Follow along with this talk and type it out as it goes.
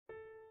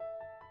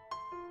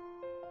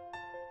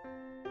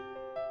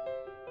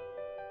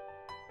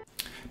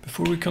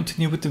Before we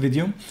continue with the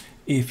video,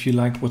 if you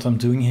like what I'm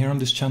doing here on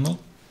this channel,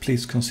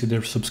 please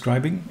consider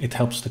subscribing. It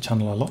helps the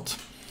channel a lot.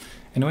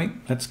 Anyway,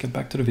 let's get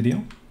back to the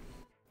video.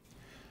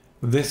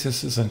 This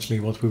is essentially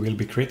what we will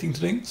be creating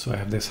today. So I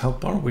have this health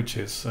bar, which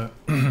is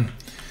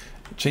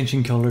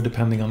changing color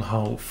depending on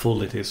how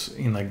full it is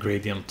in a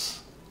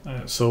gradient.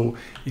 So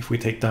if we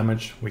take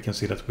damage, we can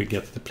see that we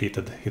get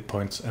depleted hit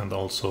points, and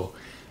also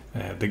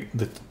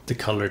the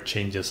color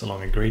changes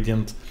along a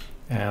gradient.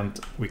 And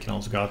we can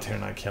also go out here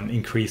and I can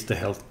increase the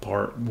health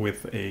bar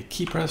with a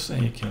key press,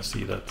 and you can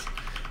see that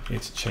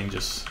it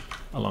changes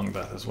along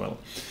that as well.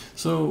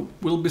 So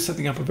we'll be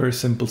setting up a very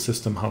simple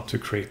system how to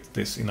create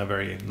this in a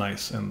very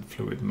nice and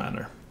fluid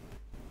manner.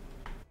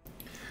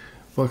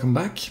 Welcome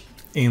back.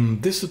 In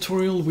this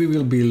tutorial we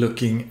will be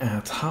looking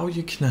at how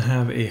you can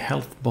have a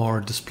health bar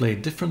display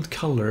different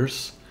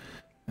colors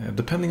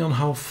depending on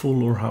how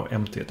full or how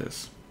empty it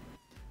is.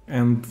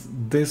 And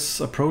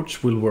this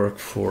approach will work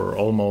for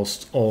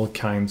almost all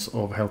kinds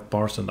of health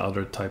bars and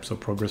other types of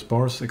progress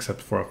bars, except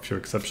for a few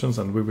exceptions,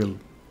 and we will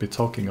be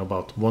talking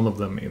about one of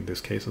them in this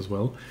case as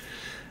well.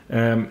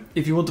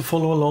 If you want to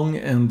follow along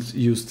and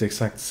use the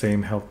exact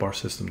same health bar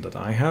system that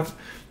I have,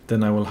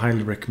 then I will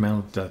highly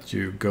recommend that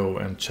you go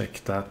and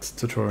check that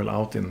tutorial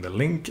out in the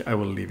link I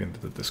will leave in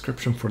the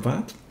description for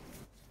that.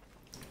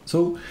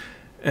 So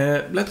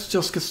let's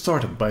just get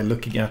started by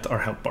looking at our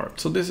health bar.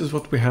 So this is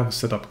what we have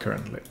set up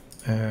currently.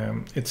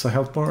 It's a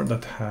health bar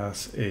that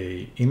has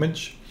a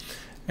image,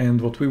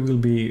 and what we will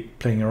be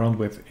playing around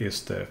with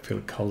is the fill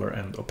color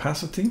and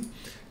opacity.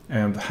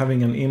 And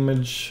having an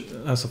image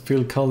as a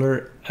fill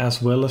color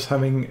as well as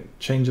having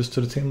changes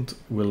to the tint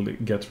will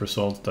get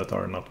results that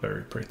are not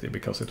very pretty,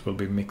 because it will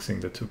be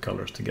mixing the two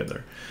colors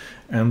together.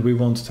 And we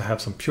want to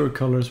have some pure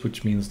colors,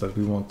 which means that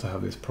we want to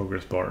have this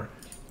progress bar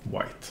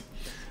white.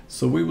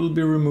 So we will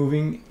be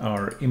removing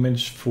our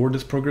image for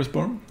this progress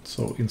bar.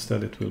 So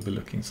instead it will be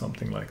looking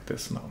something like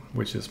this now,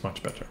 which is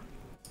much better.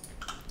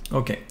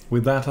 Okay,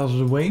 with that out of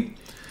the way,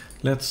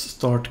 let's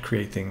start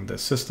creating the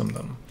system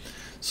then.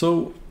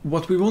 So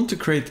what we want to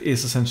create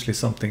is essentially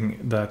something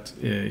that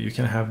you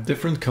can have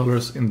different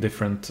colors in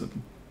different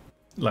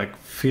like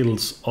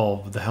fills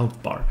of the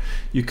health bar.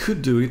 You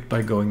could do it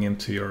by going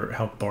into your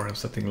health bar and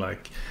setting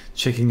like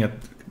checking at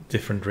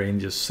different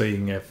ranges,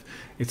 saying if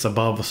it's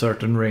above a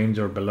certain range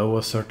or below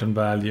a certain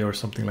value or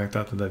something like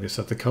that, and then you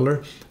set the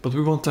color. But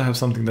we want to have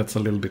something that's a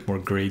little bit more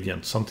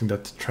gradient, something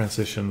that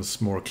transitions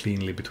more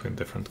cleanly between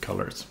different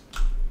colors.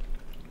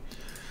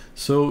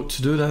 So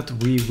to do that,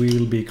 we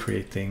will be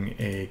creating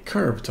a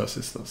curve to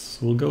assist us.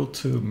 We'll go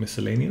to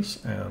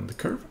miscellaneous and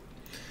curve.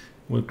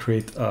 We'll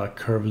create a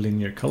curve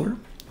linear color,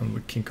 and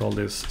we can call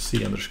this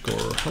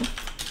C_health.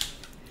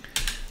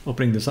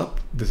 Opening this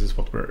up, this is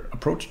what we're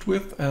approached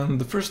with,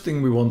 and the first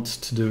thing we want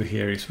to do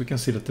here is we can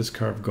see that this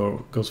curve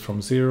goes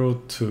from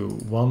 0 to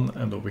 1,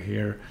 and over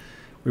here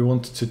we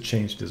want to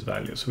change this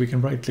value. So we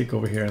can right click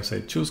over here and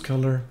say choose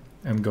color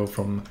and go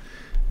from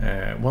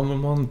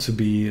 111 to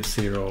be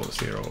 000.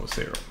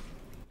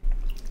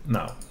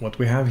 Now what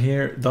we have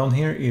here down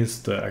here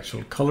is the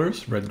actual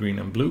colors, red, green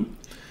and blue.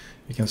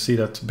 You can see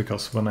that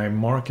because when I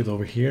mark it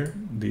over here,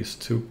 these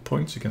 2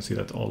 points, you can see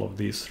that all of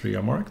these 3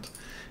 are marked.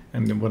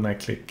 And then when I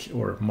click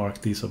or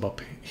mark these up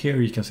here,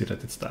 you can see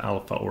that it's the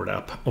alpha or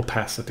the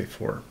opacity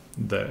for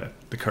the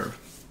curve.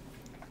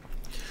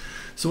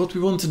 So what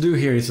we want to do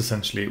here is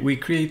essentially we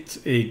create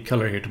a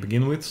color here to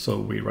begin with. So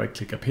we right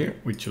click up here,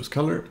 we choose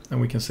color, and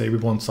we can say we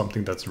want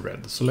something that's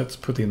red. So let's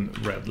put in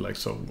red like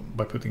so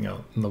by putting a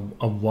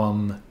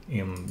 1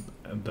 in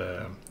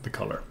the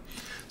color.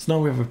 So now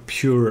we have a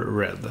pure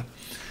red.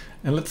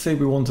 And let's say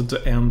we wanted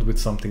to end with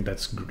something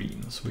that's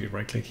green. So we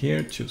right click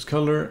here, choose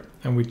color,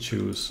 and we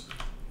choose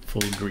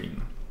full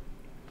green.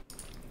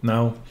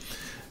 Now,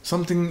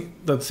 something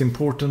that's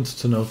important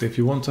to note, if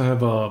you want to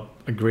have a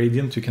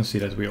gradient, you can see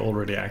that we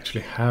already actually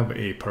have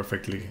a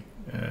perfectly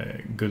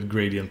good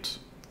gradient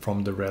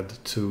from the red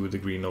to the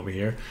green over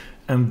here.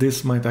 And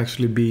this might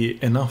actually be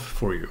enough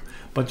for you,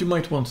 but you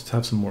might want to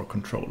have some more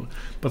control.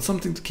 But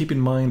something to keep in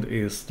mind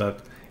is that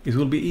it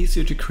will be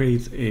easier to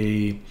create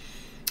a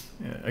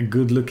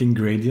good looking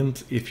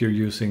gradient if you're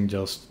using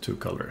just 2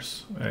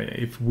 colors.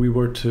 If we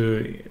were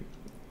to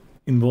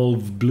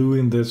involve blue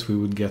in this, we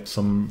would get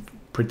some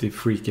pretty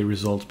freaky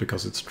results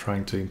because it's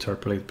trying to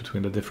interpolate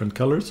between the different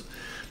colors.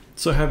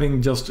 So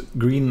having just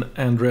green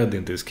and red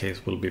in this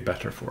case will be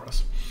better for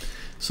us.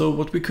 So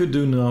what we could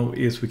do now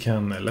is we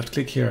can left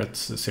click here at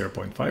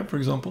 0.5 for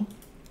example.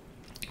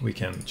 We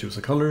can choose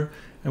a color,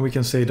 and we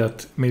can say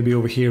that maybe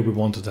over here we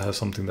wanted to have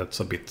something that's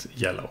a bit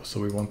yellow.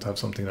 So we want to have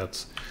something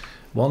that's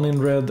 1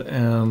 in red,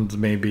 and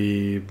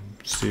maybe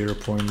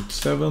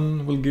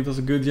 0.7 will give us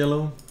a good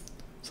yellow.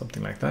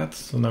 Something like that.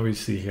 So now we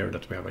see here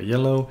that we have a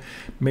yellow.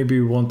 Maybe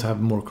we want to have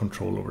more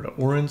control over the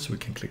orange. We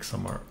can click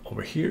somewhere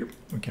over here.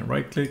 We can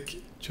right click,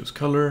 choose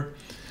color,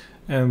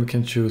 and we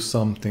can choose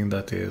something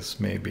that is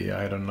maybe,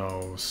 I don't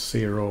know,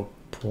 0.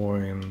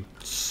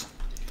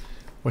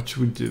 What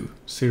should we do?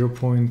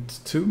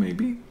 0.2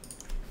 maybe?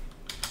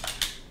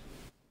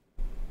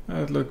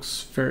 It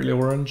looks fairly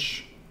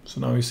orange. So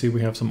now you see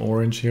we have some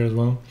orange here as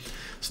well.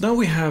 So now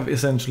we have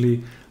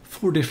essentially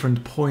 4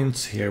 different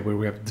points here where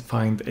we have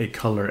defined a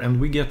color,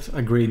 and we get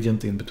a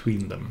gradient in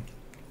between them.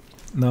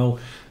 Now,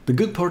 the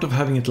good part of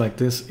having it like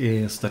this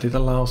is that it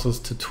allows us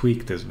to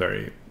tweak this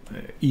very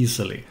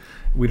easily.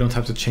 We don't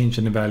have to change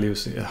any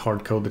values,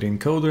 hard-coded in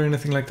code or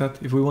anything like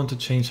that. If we want to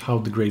change how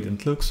the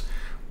gradient looks,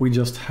 we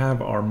just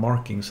have our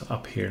markings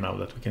up here now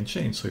that we can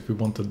change. So if we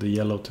wanted the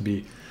yellow to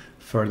be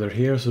further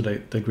here so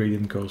that the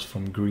gradient goes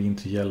from green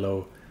to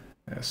yellow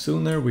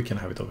sooner, we can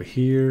have it over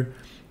here.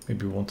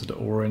 Maybe we wanted the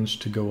orange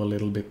to go a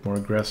little bit more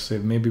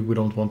aggressive. Maybe we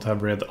don't want to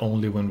have red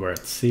only when we're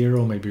at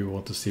 0. Maybe we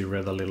want to see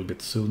red a little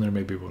bit sooner,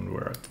 maybe when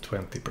we're at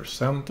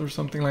 20% or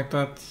something like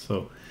that.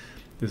 So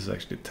this is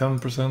actually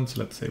 10%, so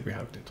let's say we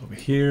have it over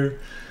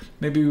here.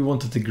 Maybe we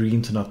wanted the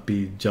green to not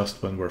be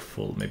just when we're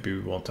full. Maybe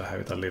we want to have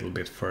it a little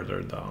bit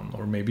further down.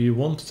 Or maybe you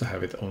want to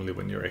have it only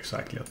when you're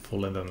exactly at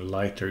full, and then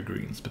lighter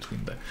greens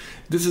between there.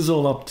 This is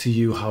all up to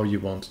you how you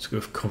want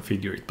to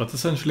configure it. But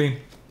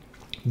essentially,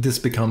 this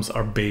becomes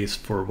our base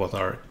for what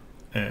our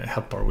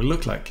health bar will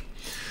look like.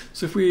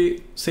 So if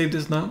we save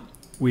this now,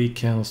 we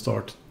can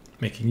start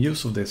making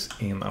use of this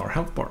in our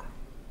health bar.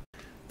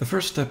 The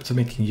first step to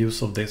making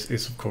use of this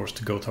is of course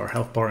to go to our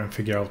health bar and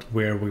figure out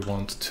where we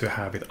want to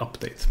have it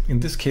update.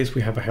 In this case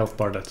we have a health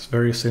bar that's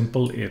very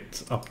simple.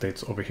 It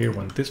updates over here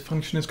when this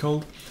function is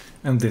called,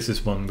 and this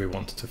is when we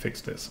want to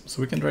fix this.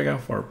 So we can drag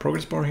off our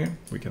progress bar here.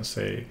 We can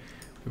say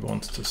we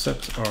want to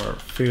set our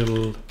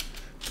fill,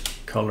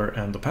 color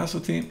and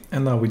opacity,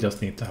 and now we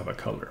just need to have a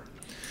color.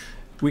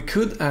 We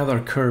could add our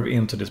curve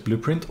into this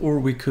blueprint,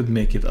 or we could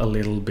make it a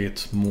little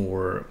bit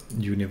more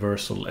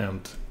universal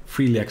and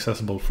freely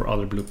accessible for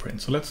other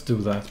blueprints. So let's do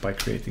that by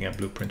creating a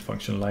blueprint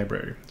function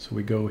library. So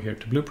we go here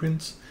to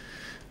blueprints,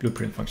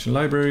 blueprint function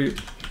library,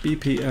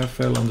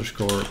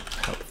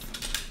 bpfl_health.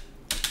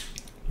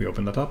 We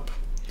open that up,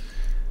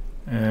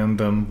 and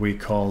then we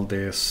call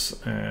this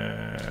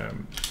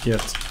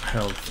get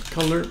health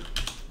color.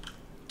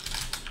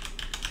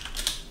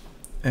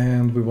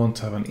 And we want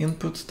to have an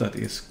input that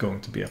is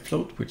going to be a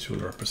float, which will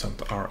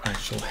represent our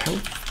actual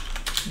health.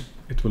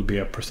 It will be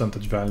a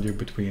percentage value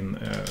between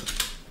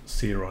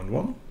 0 and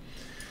 1.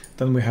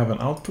 Then we have an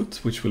output,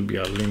 which will be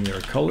a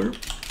linear color,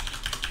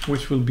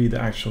 which will be the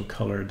actual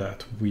color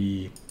that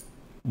we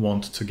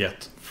want to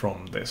get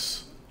from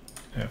this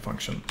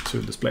function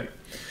to display.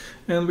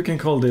 And we can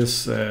call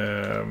this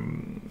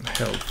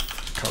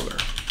health color,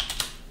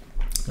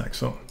 like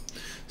so.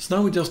 So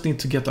now we just need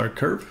to get our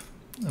curve,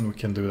 and we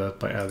can do that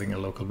by adding a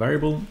local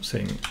variable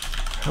saying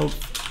health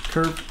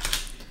curve,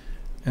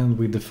 and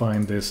we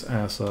define this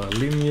as a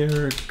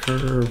linear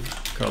curve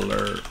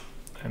color,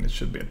 and it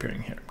should be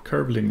appearing here,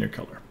 curve linear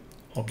color,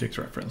 object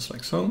reference,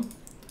 like so.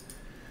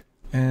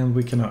 And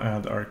we can now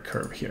add our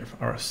curve here,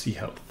 our C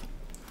health,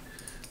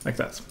 like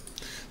that.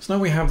 So now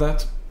we have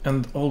that,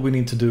 and all we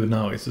need to do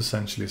now is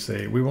essentially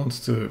say we want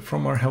to,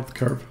 from our health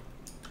curve,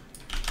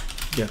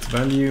 get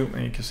value,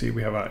 and you can see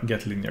we have a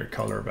get linear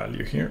color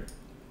value here.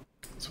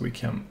 So we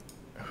can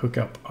hook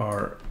up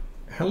our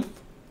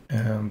health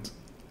and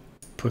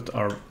put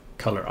our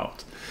color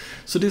out.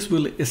 So this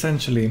will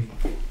essentially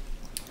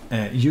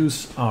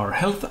use our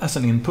health as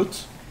an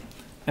input,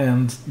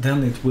 and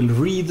then it will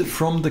read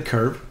from the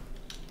curve.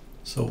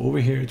 So over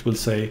here it will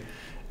say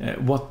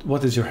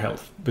what is your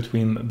health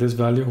between this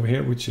value over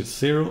here, which is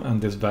 0,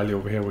 and this value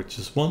over here, which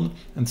is 1,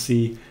 and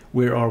see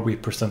where are we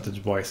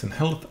percentage wise in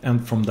health,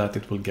 and from that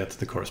it will get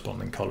the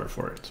corresponding color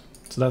for it.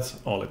 So that's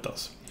all it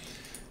does.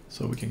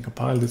 So we can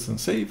compile this and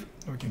save.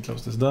 We can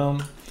close this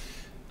down.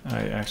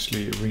 I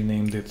actually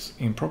renamed it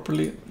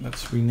improperly.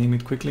 Let's rename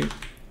it quickly.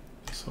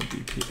 So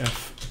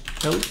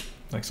bpfl,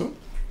 like so.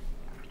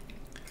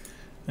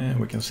 And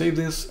we can save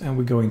this, and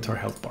we go into our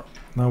health bar.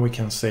 Now we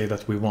can say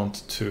that we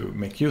want to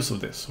make use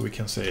of this. So we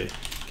can say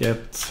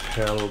get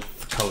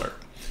health color.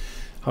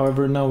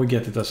 However, now we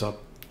get it as a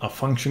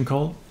function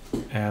call,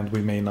 and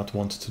we may not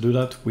want to do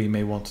that. We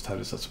may want to have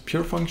this as a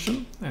pure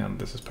function, and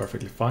this is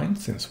perfectly fine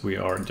since we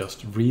are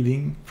just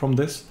reading from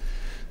this.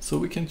 So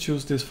we can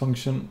choose this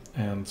function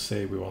and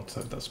say we want to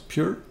have it as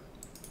pure,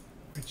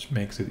 which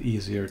makes it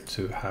easier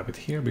to have it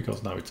here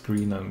because now it's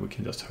green and we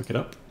can just hook it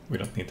up. We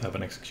don't need to have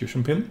an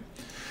execution pin.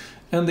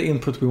 And the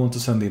input we want to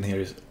send in here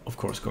is of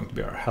course going to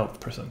be our health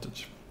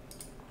percentage.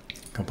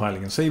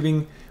 Compiling and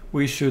saving,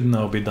 we should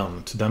now be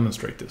done to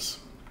demonstrate this.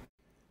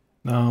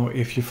 Now,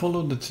 if you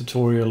followed the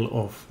tutorial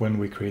of when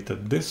we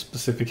created this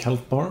specific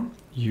health bar,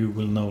 you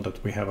will know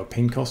that we have a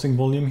paint casting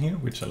volume here,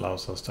 which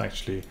allows us to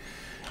actually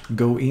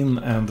go in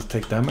and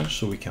take damage,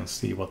 so we can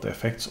see what the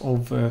effects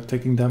of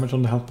taking damage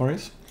on the health bar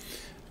is.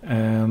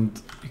 And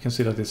you can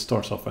see that it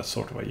starts off as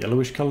sort of a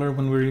yellowish color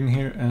when we're in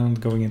here, and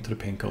going into the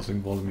paint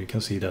casting volume, you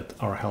can see that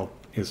our health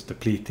is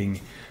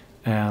depleting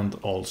and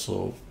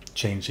also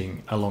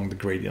changing along the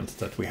gradient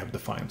that we have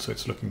defined, so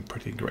it's looking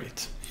pretty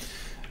great.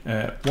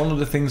 One of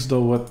the things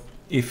though,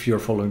 if you're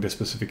following this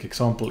specific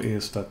example,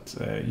 is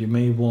that you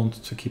may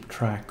want to keep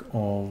track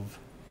of,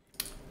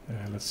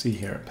 let's see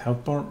here,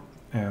 health bar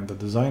and the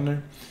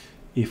designer.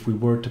 If we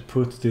were to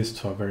put this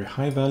to a very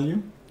high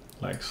value,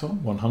 like so,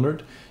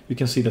 100, you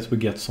can see that we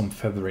get some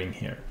feathering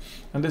here.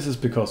 And this is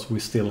because we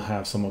still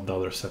have some of the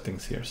other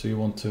settings here. So you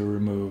want to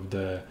remove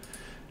the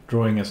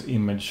drawing as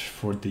image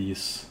for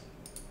these,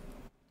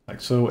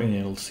 like so, and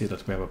you'll see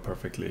that we have a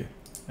perfectly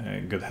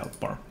good health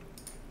bar.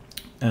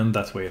 And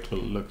that way it will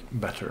look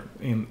better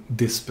in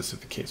this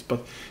specific case.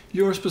 But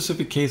your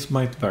specific case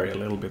might vary a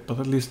little bit, but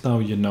at least now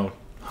you know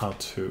how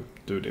to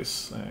do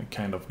this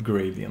kind of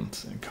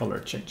gradient color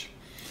change.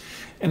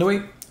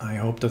 Anyway, I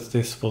hope that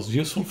this was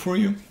useful for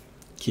you.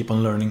 Keep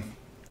on learning.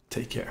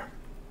 Take care.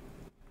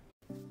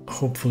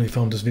 Hopefully you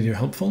found this video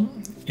helpful.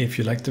 If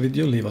you liked the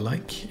video, leave a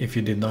like. If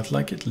you did not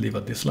like it, leave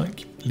a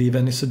dislike. Leave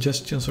any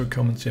suggestions or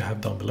comments you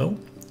have down below.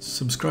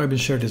 Subscribe and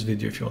share this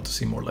video if you want to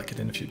see more like it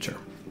in the future.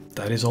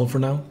 That is all for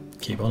now.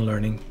 Keep on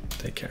learning.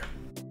 Take care.